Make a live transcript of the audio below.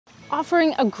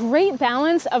Offering a great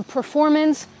balance of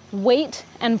performance, weight,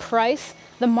 and price,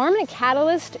 the Marmot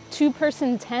Catalyst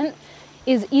two-person tent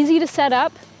is easy to set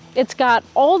up. It's got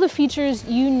all the features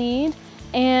you need,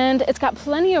 and it's got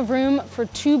plenty of room for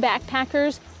 2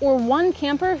 backpackers or 1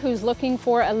 camper who's looking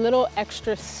for a little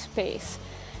extra space.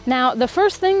 Now, the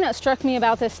first thing that struck me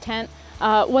about this tent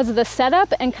was the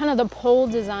setup and kind of the pole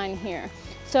design here.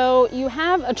 So you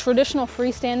have a traditional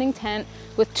freestanding tent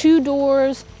with 2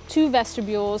 doors, 2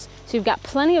 vestibules, so you've got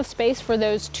plenty of space for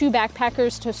those 2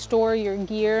 backpackers to store your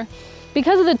gear.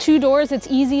 Because of the 2 doors, it's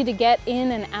easy to get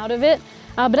in and out of it.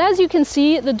 But as you can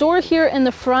see, the door here in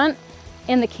the front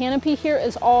and the canopy here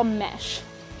is all mesh.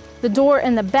 The door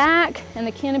in the back and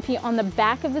the canopy on the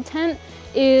back of the tent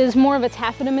is more of a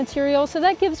taffeta material, so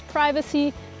that gives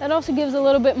privacy. That also gives a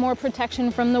little bit more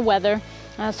protection from the weather.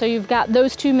 So you've got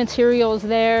those 2 materials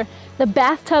there. The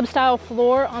bathtub style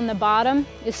floor on the bottom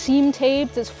is seam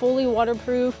taped, it's fully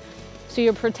waterproof, so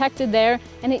you're protected there.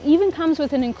 And it even comes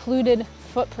with an included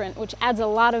footprint, which adds a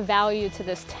lot of value to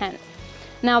this tent.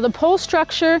 Now the pole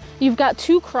structure, you've got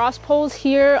 2 cross poles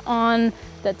here on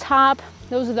the top.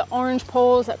 Those are the orange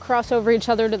poles that cross over each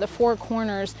other to the 4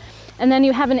 corners. And then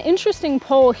you have an interesting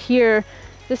pole here.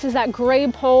 This is that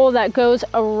gray pole that goes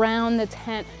around the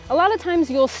tent. A lot of times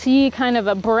you'll see kind of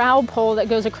a brow pole that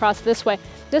goes across this way.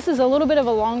 This is a little bit of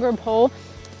a longer pole,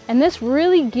 and this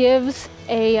really gives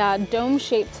a dome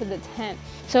shape to the tent.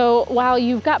 So while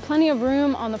you've got plenty of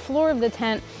room on the floor of the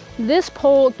tent, this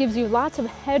pole gives you lots of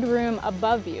headroom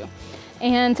above you.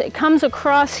 And it comes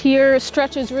across here,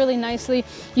 stretches really nicely.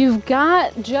 You've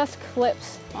got just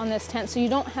clips on this tent, so you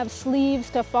don't have sleeves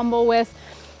to fumble with.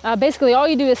 Basically all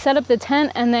you do is set up the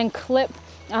tent and then clip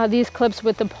these clips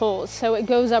with the poles. So it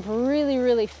goes up really,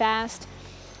 really fast.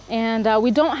 And we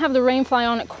don't have the rainfly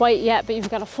on it quite yet, but you've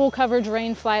got a full coverage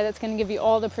rainfly that's going to give you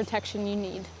all the protection you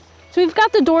need. So we've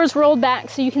got the doors rolled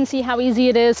back so you can see how easy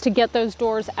it is to get those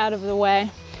doors out of the way.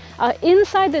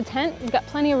 Inside the tent, you've got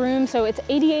plenty of room, so it's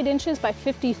 88 inches by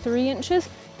 53 inches,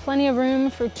 plenty of room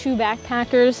for 2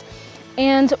 backpackers.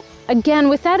 And again,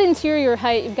 with that interior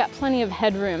height, you've got plenty of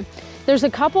headroom. There's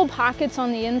a couple pockets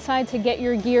on the inside to get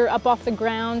your gear up off the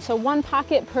ground, so 1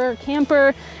 pocket per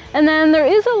camper. And then there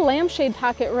is a lampshade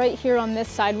pocket right here on this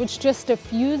side, which just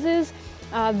diffuses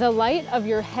the light of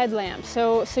your headlamp.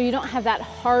 So you don't have that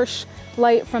harsh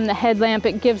light from the headlamp.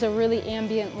 It gives a really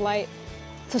ambient light.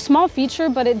 It's a small feature,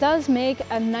 but it does make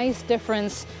a nice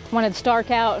difference when it's dark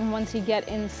out and once you get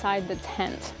inside the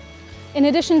tent. In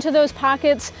addition to those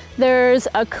pockets, there's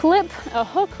a clip, a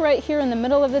hook right here in the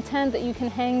middle of the tent that you can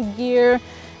hang gear.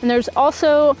 And there's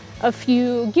also a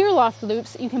few gear loft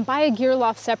loops. You can buy a gear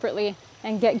loft separately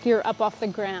and get gear up off the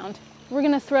ground. We're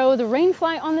gonna throw the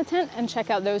rainfly on the tent and check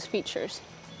out those features.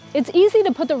 It's easy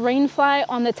to put the rainfly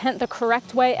on the tent the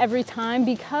correct way every time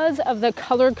because of the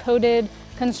color-coded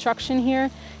construction here.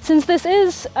 Since this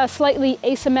is a slightly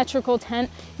asymmetrical tent,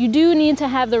 you do need to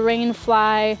have the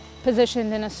rainfly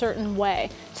positioned in a certain way.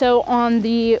 So on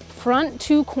the front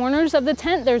 2 corners of the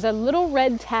tent, there's a little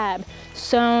red tab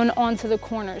sewn onto the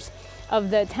corners of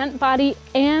the tent body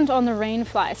and on the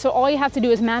rainfly. So all you have to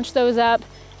do is match those up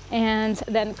and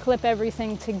then clip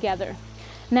everything together.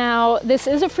 Now, this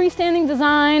is a freestanding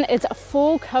design. It's a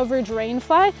full coverage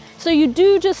rainfly, so you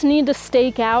do just need to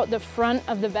stake out the front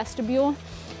of the vestibule.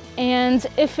 And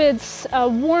if it's a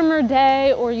warmer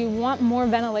day or you want more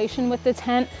ventilation with the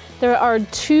tent, there are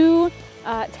 2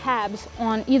 tabs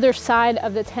on either side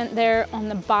of the tent there on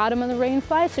the bottom of the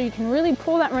rainfly, so you can really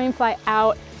pull that rainfly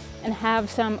out and have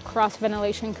some cross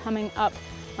ventilation coming up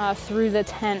through the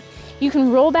tent. You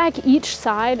can roll back each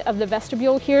side of the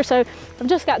vestibule here. So I've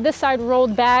just got this side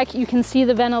rolled back. You can see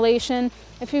the ventilation.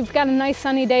 If you've got a nice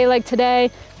sunny day like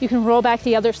today, you can roll back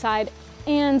the other side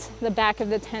and the back of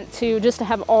the tent too, just to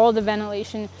have all the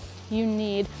ventilation you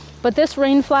need. But this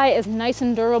rainfly is nice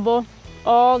and durable.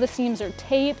 All the seams are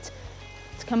taped.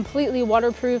 It's completely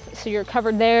waterproof, so you're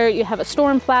covered there. You have a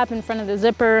storm flap in front of the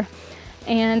zipper,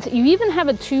 and you even have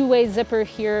a 2-way zipper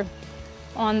here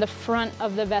on the front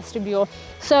of the vestibule.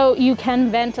 So you can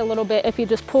vent a little bit if you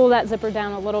just pull that zipper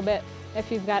down a little bit,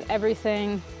 if you've got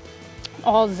everything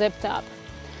all zipped up.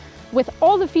 With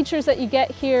all the features that you get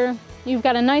here, you've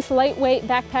got a nice lightweight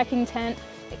backpacking tent.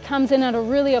 It comes in at a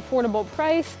really affordable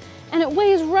price, and it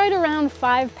weighs right around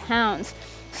 5 pounds.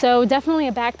 So definitely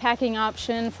a backpacking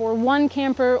option for 1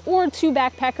 camper or 2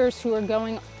 backpackers who are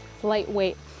going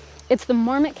lightweight. It's the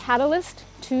Marmot Catalyst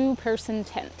two-person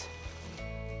tent.